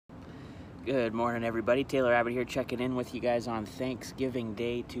Good morning, everybody. Taylor Abbott here, checking in with you guys on Thanksgiving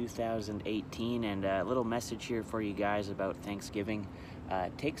Day 2018, and a little message here for you guys about Thanksgiving.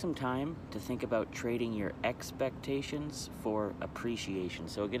 Take some time to think about trading your expectations for appreciation.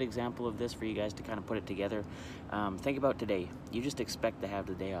 So a good example of this for you guys to kind of put it together, think about today. You just expect to have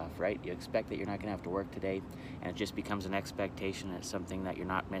the day off, right? You expect that you're not going to have to work today, and it just becomes an expectation, and it's something that you're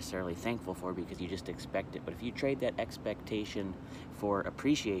not necessarily thankful for because you just expect it. But if you trade that expectation for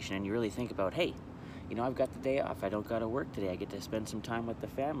appreciation and you really think about, hey, I've got the day off. I don't got to work today. I get to spend some time with the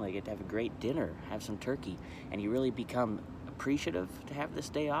family. I get to have a great dinner, have some turkey, and you really become appreciative to have this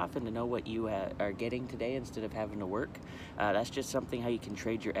day off and to know what you are getting today instead of having to work. That's just something how you can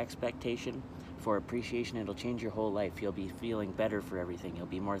trade your expectation for appreciation. It'll change your whole life. You'll be feeling better for everything. You'll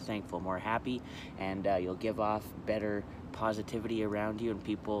be more thankful, more happy, and you'll give off better positivity around you, and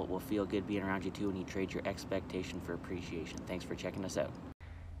people will feel good being around you too when you trade your expectation for appreciation. Thanks for checking us out.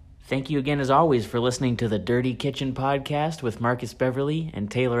 Thank you again, as always, for listening to the Dirty Kitchen Podcast with Marcus Beverly and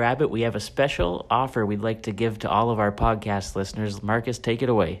Taylor Abbott. We have a special offer we'd like to give to all of our podcast listeners. Marcus, take it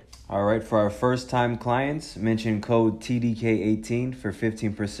away. All right, for our first-time clients, mention code TDK18 for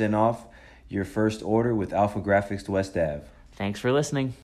 15% off your first order with Alpha Graphics West Ave. Thanks for listening.